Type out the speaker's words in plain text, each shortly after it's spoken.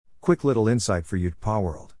Quick little insight for you,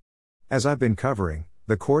 World. As I've been covering,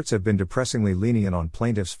 the courts have been depressingly lenient on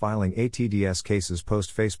plaintiffs filing ATDS cases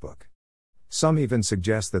post-Facebook. Some even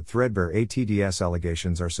suggest that threadbare ATDS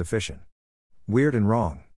allegations are sufficient. Weird and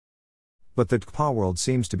wrong. But the TPA world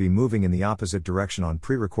seems to be moving in the opposite direction on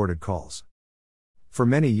pre-recorded calls. For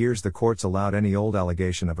many years the courts allowed any old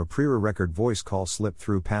allegation of a pre-record voice call slip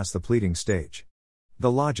through past the pleading stage.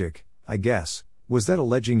 The logic, I guess, was that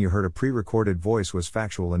alleging you heard a pre-recorded voice was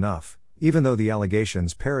factual enough, even though the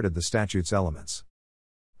allegations parroted the statute's elements.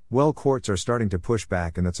 Well, courts are starting to push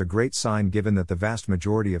back, and that's a great sign given that the vast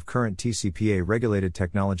majority of current TCPA-regulated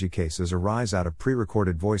technology cases arise out of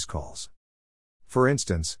pre-recorded voice calls. For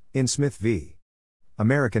instance, in Smith v.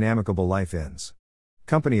 American Amicable Life Inns.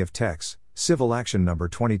 Company of Techs, Civil Action No.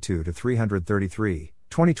 22-333,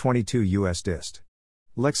 2022 U.S. Dist.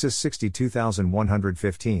 Lexus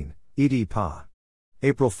 62115, ed. Pa.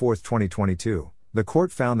 April 4, 2022, the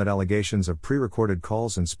court found that allegations of pre-recorded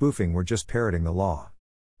calls and spoofing were just parroting the law.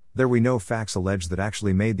 There were no facts alleged that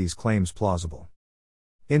actually made these claims plausible.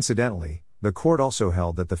 Incidentally, the court also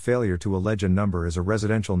held that the failure to allege a number is a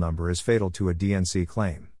residential number is fatal to a DNC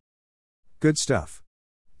claim. Good stuff.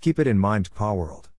 Keep it in mind, PA World.